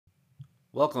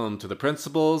Welcome to the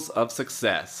Principles of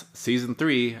Success, Season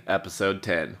 3, Episode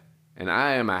 10. And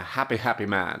I am a happy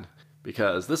man,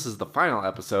 because this is the final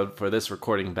episode for this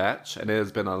recording batch, and it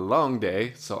has been a long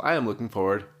day, so I am looking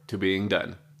forward to being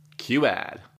done. Cue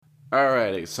ad.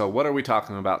 Alrighty, so what are we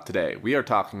talking about today? We are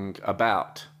talking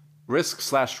about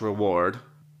risk/reward,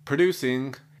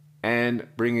 producing, and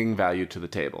bringing value to the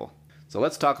table. So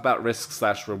let's talk about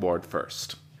risk/reward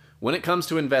first. When it comes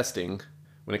to investing,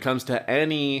 when it comes to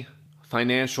any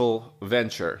financial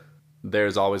venture,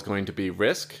 there's always going to be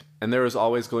risk and there is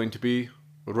always going to be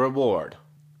reward.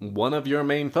 One of your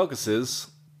main focuses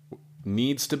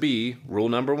needs to be, rule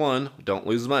number 1, don't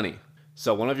lose money.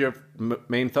 So one of your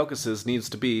main focuses needs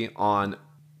to be on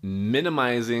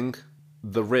minimizing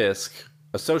the risk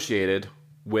associated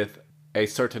with a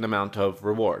certain amount of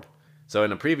reward. So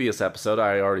in a previous episode,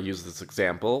 I already used this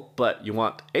example, but you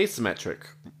want asymmetric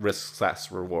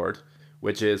risk/reward,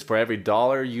 which is for every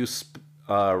dollar you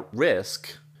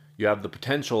risk, you have the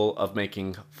potential of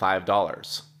making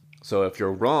 $5. So if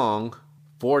you're wrong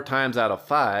 4 times out of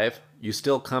 5, you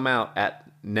still come out at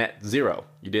net 0.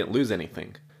 You didn't lose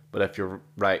anything. But if you're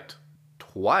right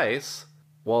twice,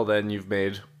 well then you've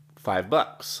made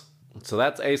 $5. So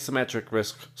that's asymmetric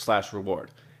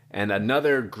risk/reward. And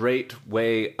another great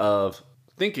way of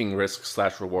thinking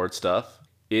risk/reward stuff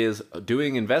is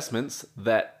doing investments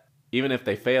that, even if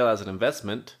they fail as an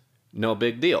investment, no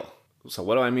big deal. So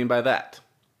what do I mean by that?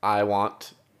 I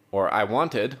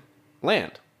wanted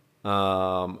land.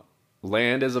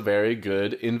 Land is a very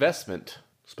good investment.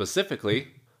 Specifically,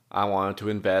 I wanted to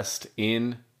invest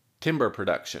in timber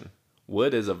production.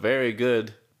 Wood is a very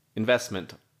good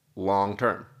investment long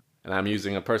term. And I'm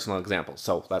using a personal example,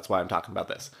 so that's why I'm talking about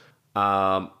this.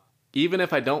 Even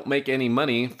if I don't make any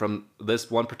money from this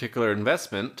one particular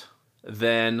investment,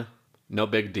 then no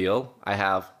big deal. I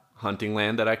have hunting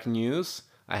land that I can use.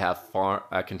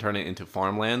 I can turn it into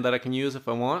farmland that I can use if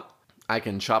I want. I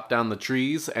can chop down the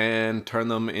trees and turn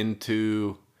them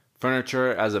into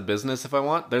furniture as a business if I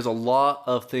want. There's a lot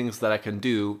of things that I can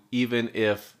do even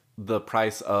if the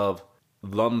price of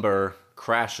lumber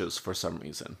crashes for some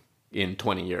reason in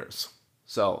 20 years.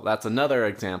 So that's another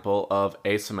example of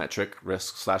asymmetric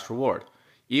risk/reward.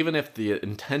 Even if the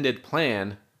intended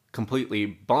plan completely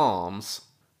bombs,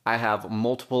 I have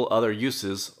multiple other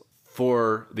uses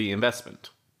for the investment.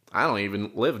 I don't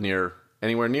even live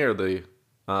anywhere near the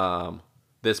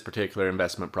this particular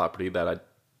investment property that I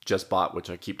just bought, which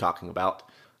I keep talking about.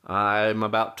 I'm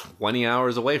about 20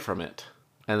 hours away from it.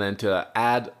 And then to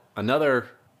add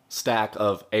another stack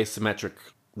of asymmetric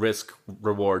risk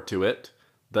reward to it,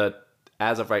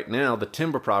 as of right now, the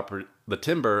timber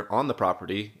on the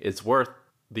property is worth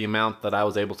the amount that I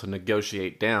was able to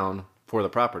negotiate down for the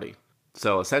property.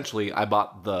 So essentially, I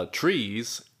bought the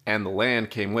trees and the land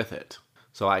came with it.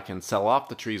 So I can sell off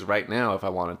the trees right now if I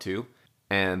wanted to,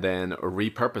 and then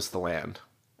repurpose the land,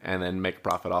 and then make a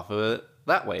profit off of it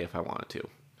that way if I wanted to.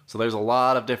 So there's a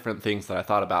lot of different things that I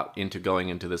thought about into going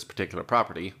into this particular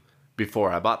property before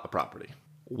I bought the property.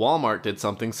 Walmart did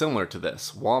something similar to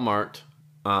this. Walmart,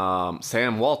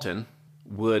 Sam Walton,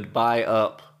 would buy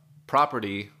up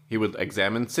property. He would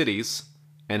examine cities,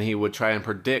 and he would try and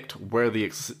predict where the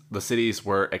cities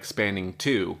were expanding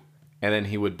to, and then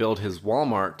he would build his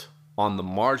Walmart on the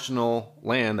marginal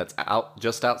land that's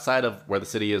just outside of where the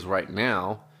city is right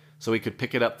now, so he could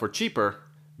pick it up for cheaper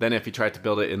than if he tried to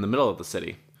build it in the middle of the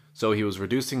city. So he was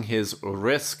reducing his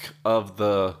risk of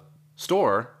the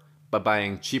store by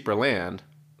buying cheaper land,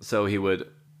 so he would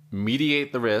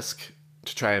mediate the risk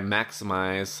to try and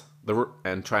maximize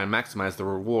the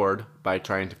reward by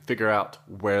trying to figure out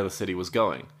where the city was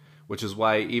going, which is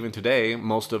why even today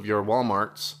most of your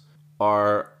Walmarts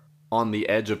are on the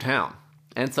edge of town.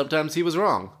 And sometimes he was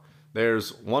wrong.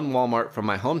 There's one Walmart from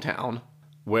my hometown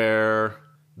where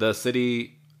the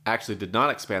city actually did not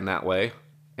expand that way,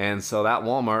 and so that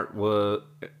Walmart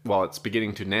it's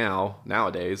beginning to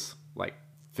nowadays, like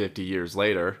 50 years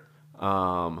later,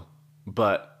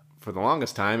 but for the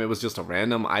longest time, it was just a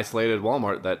random, isolated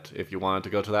Walmart that if you wanted to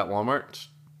go to that Walmart,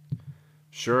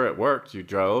 sure, it worked. You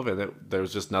drove, and there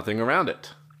was just nothing around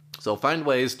it. So find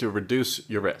ways to reduce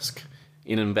your risk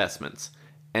in investments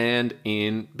and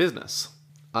in business.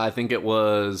 I think it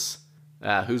was,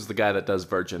 who's the guy that does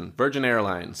Virgin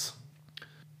Airlines?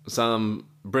 Some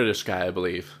British guy, I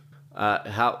believe.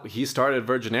 How he started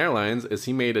Virgin Airlines is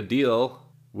he made a deal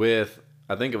with,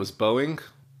 I think it was Boeing,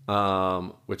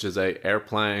 which is a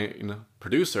airplane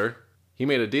producer. He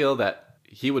made a deal that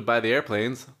he would buy the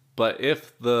airplanes, but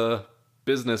if the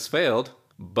business failed,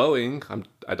 Boeing,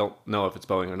 I don't know if it's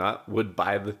Boeing or not, would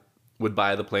buy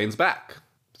the planes back.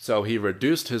 So he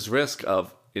reduced his risk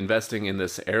of investing in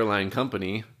this airline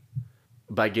company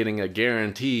by getting a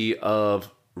guarantee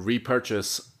of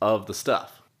repurchase of the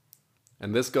stuff.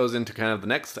 And this goes into kind of the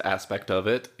next aspect of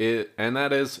it, and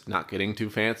that is not getting too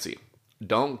fancy.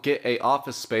 Don't get an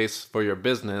office space for your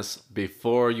business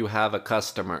before you have a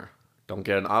customer. Don't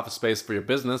get an office space for your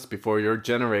business before you're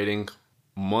generating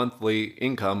monthly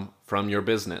income from your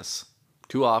business.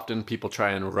 Too often people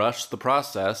try and rush the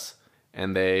process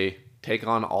and they take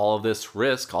on all of this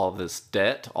risk, all of this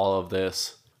debt, all of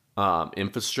this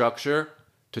infrastructure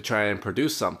to try and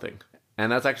produce something.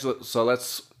 And that's actually, so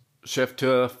let's shift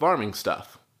to farming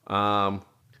stuff.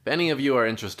 If any of you are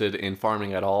interested in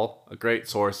farming at all, a great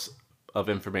source of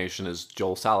information is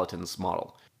Joel Salatin's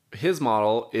model. His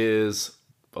model is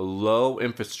a low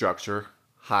infrastructure,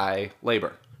 high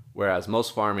labor, whereas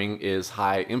most farming is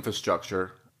high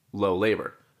infrastructure, low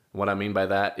labor. What I mean by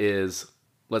that is,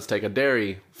 let's take a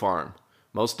dairy farm.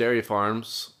 Most dairy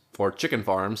farms, for chicken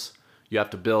farms, you have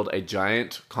to build a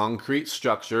giant concrete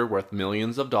structure worth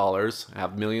millions of dollars,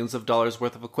 have millions of dollars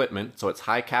worth of equipment, so it's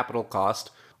high capital cost,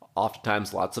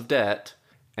 oftentimes lots of debt,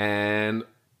 and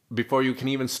before you can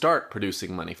even start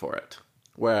producing money for it.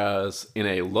 Whereas in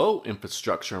a low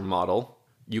infrastructure model,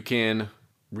 you can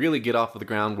really get off of the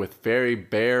ground with very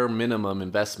bare minimum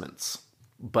investments,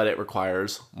 but it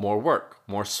requires more work,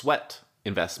 more sweat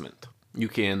investment. You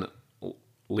can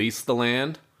lease the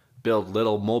land, build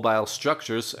little mobile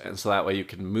structures, and so that way you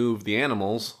can move the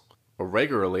animals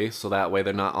regularly, so that way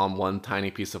they're not on one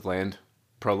tiny piece of land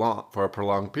for a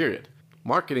prolonged period.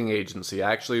 Marketing agency.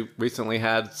 I actually recently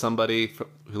had somebody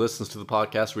who listens to the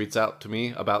podcast reach out to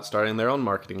me about starting their own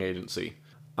marketing agency.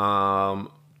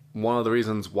 One of the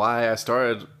reasons why I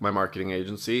started my marketing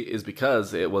agency is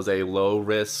because it was a low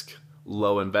risk,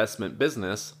 low investment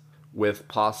business with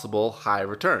possible high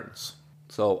returns.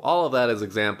 So all of that is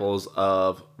examples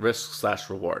of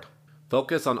risk/reward.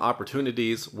 Focus on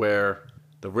opportunities where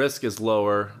the risk is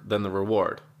lower than the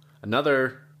reward.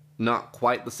 Another, not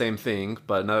quite the same thing,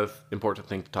 but another important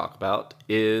thing to talk about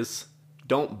is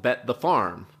don't bet the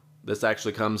farm. This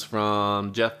actually comes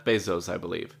from Jeff Bezos, I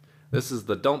believe. This is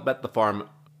the don't bet the farm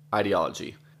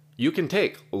ideology. You can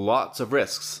take lots of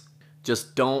risks.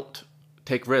 Just don't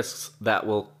take risks that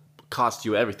will cost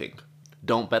you everything.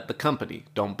 Don't bet the company.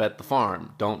 Don't bet the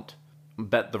farm. Don't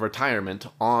bet the retirement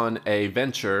on a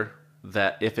venture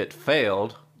that if it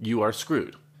failed, you are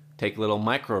screwed. Take little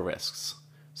micro risks.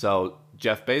 So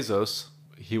Jeff Bezos,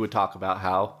 he would talk about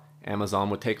how Amazon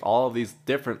would take all of these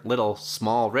different little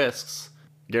small risks.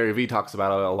 Gary Vee talks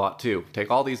about it a lot too.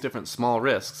 Take all these different small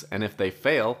risks, and if they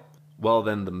fail, well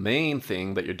then the main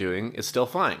thing that you're doing is still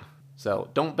fine. So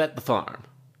don't bet the farm.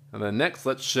 And then next,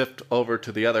 let's shift over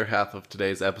to the other half of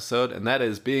today's episode, and that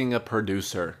is being a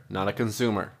producer, not a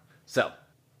consumer. So,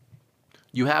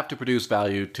 you have to produce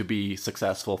value to be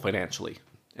successful financially.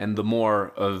 And the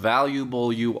more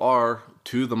valuable you are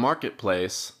to the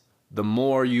marketplace, the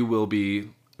more you will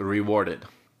be rewarded.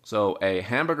 So, a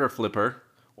hamburger flipper,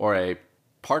 or a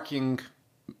parking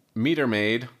meter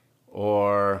maid,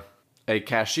 or a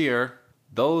cashier,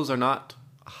 those are not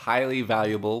highly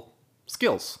valuable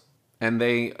skills. And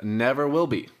they never will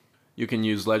be. You can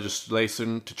use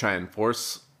legislation to try and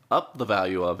force up the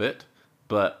value of it,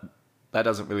 but that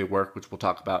doesn't really work, which we'll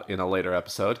talk about in a later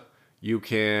episode. You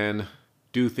can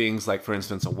do things like, for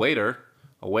instance, a waiter,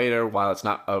 while it's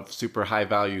not a super high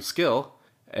value skill,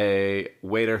 a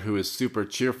waiter who is super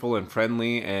cheerful and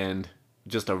friendly and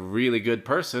just a really good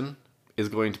person is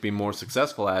going to be more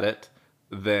successful at it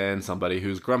than somebody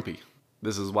who's grumpy.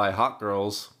 This is why hot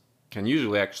girls can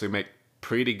usually actually make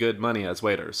pretty good money as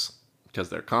waiters, because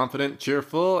they're confident,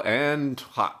 cheerful, and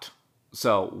hot.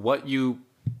 So what you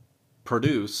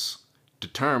produce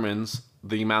determines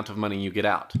the amount of money you get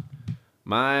out.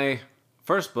 My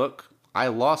first book, I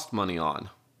lost money on.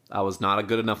 I was not a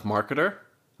good enough marketer.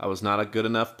 I was not a good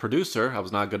enough producer. I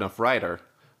was not a good enough writer.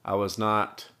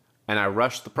 And I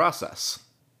rushed the process.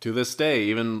 To this day,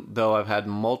 even though I've had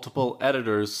multiple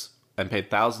editors and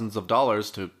paid thousands of dollars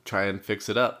to try and fix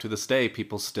it up, to this day,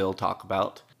 people still talk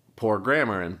about poor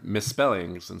grammar and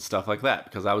misspellings and stuff like that,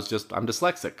 because I'm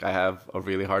dyslexic. I have a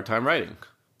really hard time writing.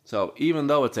 So even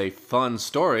though it's a fun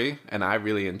story, and I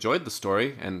really enjoyed the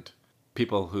story, and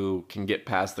people who can get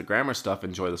past the grammar stuff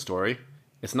enjoy the story,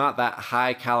 it's not that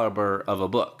high caliber of a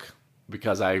book,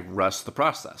 because I rushed the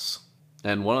process.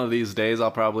 And one of these days,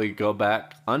 I'll probably go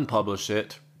back, unpublish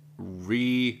it,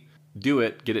 redo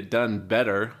it, get it done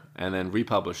better, and then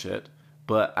republish it.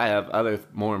 But I have other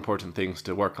more important things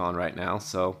to work on right now,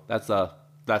 so that's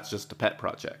just a pet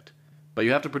project. But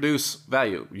you have to produce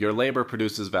value. Your labor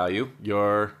produces value.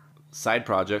 Your side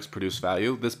projects produce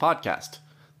value. This podcast.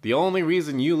 The only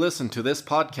reason you listen to this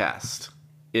podcast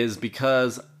is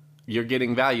because you're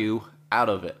getting value out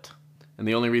of it. And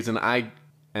the only reason I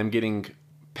am getting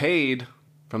paid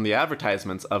from the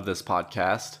advertisements of this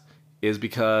podcast is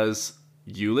because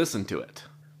you listen to it.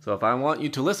 So if I want you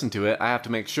to listen to it, I have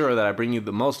to make sure that I bring you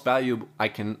the most value I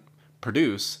can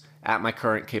produce at my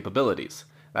current capabilities.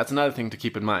 That's another thing to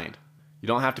keep in mind. You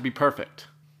don't have to be perfect.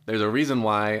 There's a reason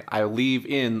why I leave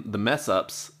in the mess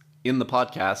ups in the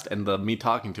podcast and the me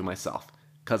talking to myself,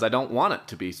 because I don't want it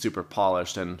to be super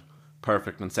polished and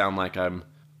perfect and sound like I'm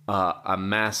a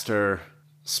master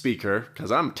speaker,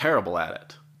 because I'm terrible at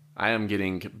it. I am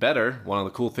getting better. One of the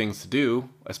cool things to do,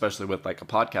 especially with like a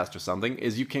podcast or something,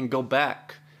 is you can go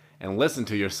back and listen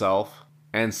to yourself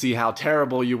and see how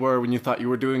terrible you were when you thought you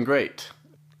were doing great.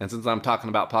 And since I'm talking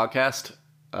about podcast,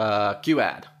 cue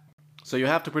ad. So you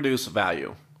have to produce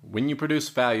value. When you produce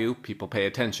value, people pay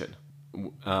attention.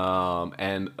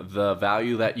 And the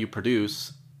value that you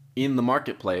produce in the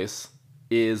marketplace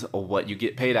is what you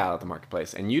get paid out of the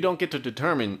marketplace. And you don't get to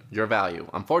determine your value,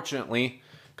 unfortunately,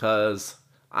 because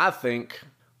I think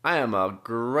I am a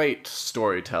great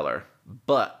storyteller,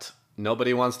 but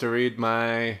nobody wants to read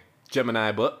my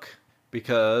Gemini book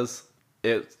because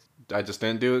I just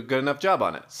didn't do a good enough job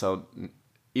on it. So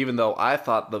even though I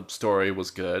thought the story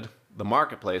was good, the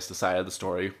marketplace decided the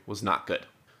story was not good.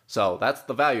 So that's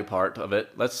the value part of it.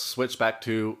 Let's switch back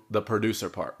to the producer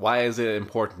part. Why is it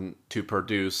important to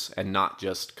produce and not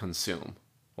just consume?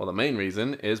 Well, the main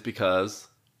reason is because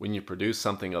when you produce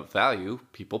something of value,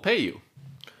 people pay you.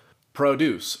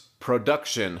 Produce,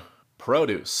 production,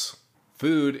 produce.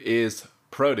 Food is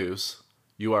produce.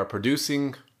 You are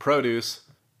producing produce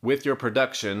with your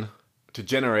production to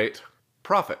generate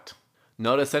profit.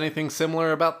 Notice anything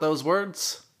similar about those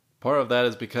words? Part of that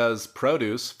is because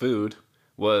produce, food,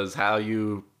 was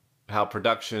how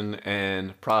production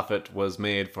and profit was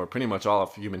made for pretty much all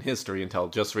of human history until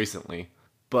just recently.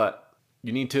 But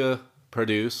you need to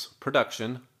produce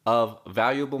production of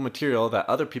valuable material that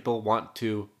other people want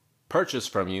to purchase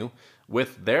from you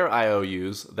with their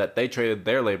IOUs that they traded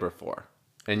their labor for.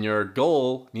 And your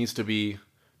goal needs to be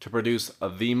to produce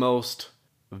the most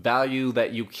value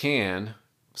that you can,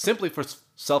 simply for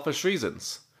selfish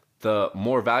reasons. The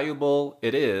more valuable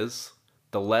it is,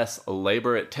 the less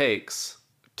labor it takes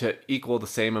to equal the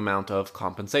same amount of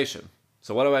compensation.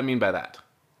 So what do I mean by that?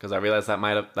 Because I realize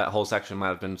that whole section might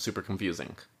have been super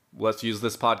confusing. Let's use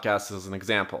this podcast as an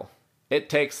example. It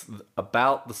takes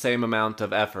about the same amount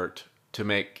of effort to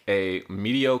make a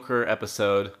mediocre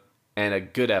episode and a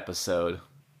good episode.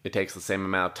 It takes the same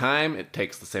amount of time. It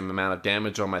takes the same amount of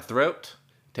damage on my throat.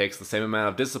 It takes the same amount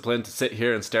of discipline to sit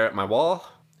here and stare at my wall.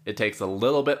 It takes a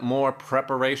little bit more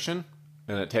preparation,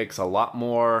 and it takes a lot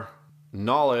more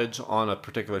knowledge on a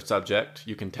particular subject.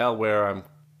 You can tell where I'm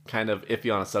kind of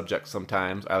iffy on a subject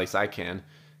sometimes, at least I can,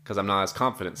 because I'm not as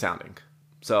confident sounding.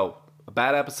 So a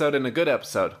bad episode and a good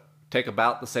episode take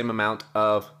about the same amount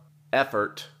of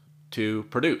effort to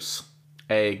produce.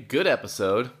 A good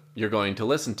episode you're going to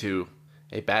listen to.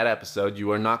 A bad episode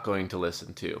you are not going to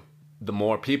listen to. The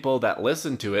more people that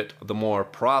listen to it, the more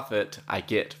profit I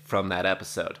get from that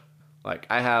episode. Like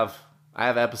I have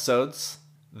episodes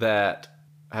that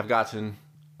have gotten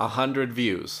 100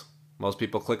 views. Most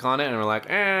people click on it and are like,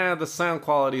 the sound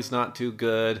quality's not too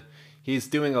good. He's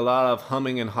doing a lot of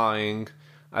humming and hawing.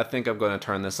 I think I'm going to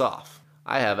turn this off.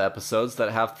 I have episodes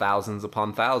that have thousands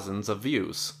upon thousands of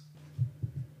views.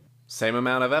 Same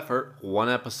amount of effort. One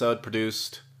episode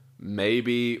produced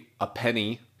maybe a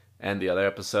penny, and the other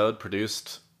episode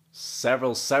produced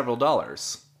several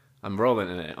dollars. I'm rolling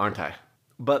in it, aren't I?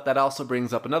 But that also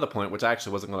brings up another point, which I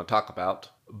actually wasn't going to talk about.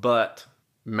 But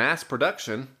mass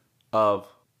production of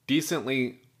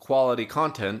decently quality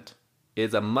content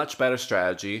is a much better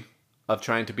strategy of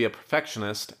trying to be a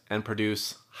perfectionist and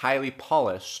produce highly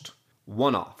polished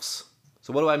one-offs.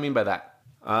 So what do I mean by that?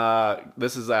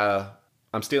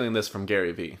 I'm stealing this from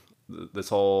Gary Vee. This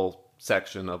whole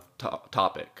section of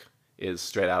topic is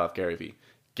straight out of Gary Vee.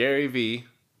 Gary Vee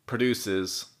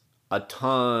produces a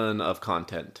ton of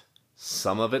content.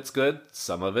 Some of it's good,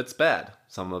 some of it's bad.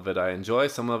 Some of it I enjoy,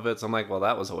 some of it's I'm like, well,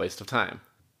 that was a waste of time.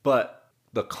 But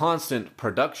the constant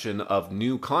production of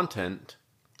new content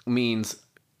means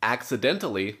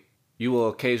accidentally you will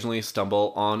occasionally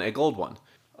stumble on a gold one.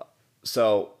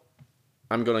 So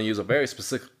I'm going to use a very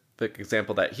specific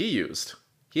example that he used.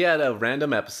 He had a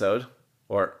random episode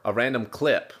or a random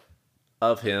clip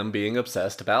of him being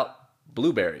obsessed about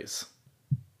blueberries.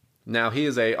 Now he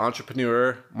is an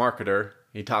entrepreneur, marketer.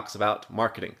 He talks about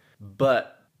marketing.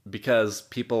 But because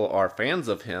people are fans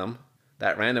of him,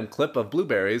 that random clip of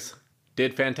blueberries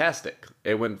did fantastic.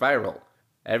 It went viral.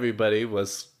 Everybody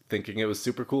was thinking it was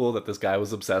super cool that this guy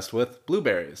was obsessed with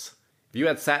blueberries. If you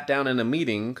had sat down in a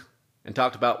meeting and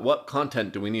talked about what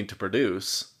content do we need to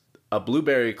produce, a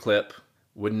blueberry clip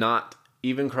would not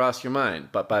even cross your mind.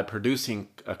 But by producing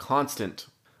a constant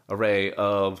array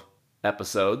of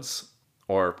episodes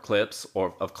or clips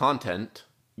or of content,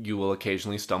 you will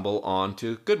occasionally stumble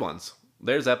onto good ones.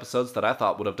 There's episodes that I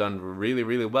thought would have done really,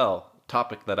 really well,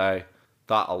 topic that I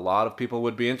thought a lot of people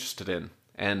would be interested in,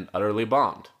 and utterly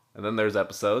bombed. And then there's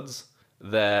episodes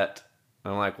that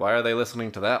I'm like, why are they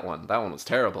listening to that one? That one was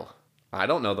terrible. I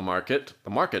don't know the market. The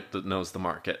market knows the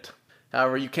market.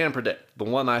 However, you can predict. The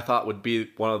one I thought would be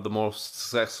one of the most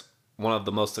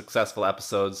successful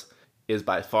episodes is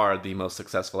by far the most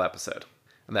successful episode.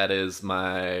 And that is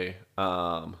my,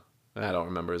 I don't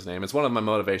remember his name. It's one of my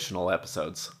motivational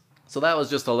episodes. So that was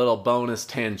just a little bonus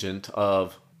tangent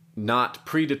of not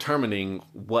predetermining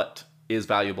what is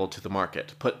valuable to the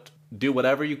market. Do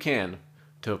whatever you can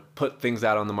to put things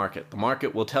out on the market. The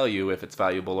market will tell you if it's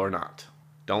valuable or not.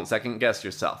 Don't second guess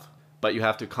yourself. But you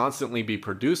have to constantly be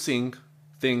producing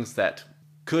things that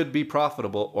could be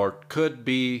profitable or could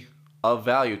be of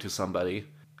value to somebody,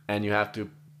 and you have to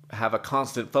have a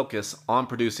constant focus on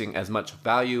producing as much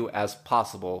value as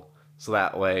possible, so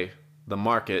that way the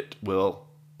market will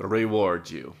reward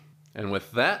you. And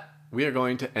with that, we are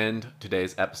going to end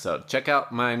today's episode. Check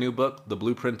out my new book, The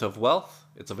Blueprint of Wealth.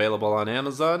 It's available on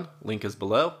Amazon. Link is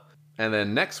below. And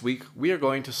then next week, we are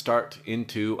going to start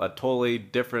into a totally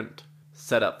different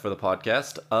setup for the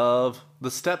podcast of the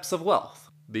steps of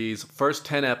wealth. These first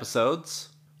 10 episodes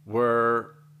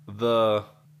were the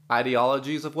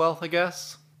ideologies of wealth, I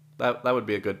guess. That would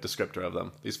be a good descriptor of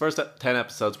them. These first 10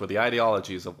 episodes were the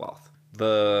ideologies of wealth.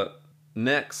 The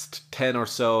next 10 or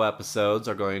so episodes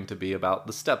are going to be about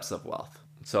the steps of wealth.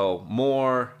 So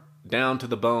more down to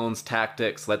the bones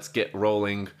tactics, let's get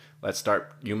rolling, let's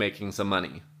start you making some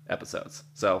money episodes.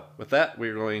 So with that,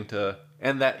 we're going to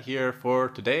end that here for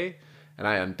today. And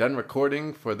I am done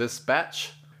recording for this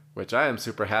batch, which I am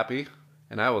super happy.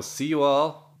 And I will see you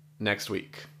all next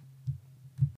week.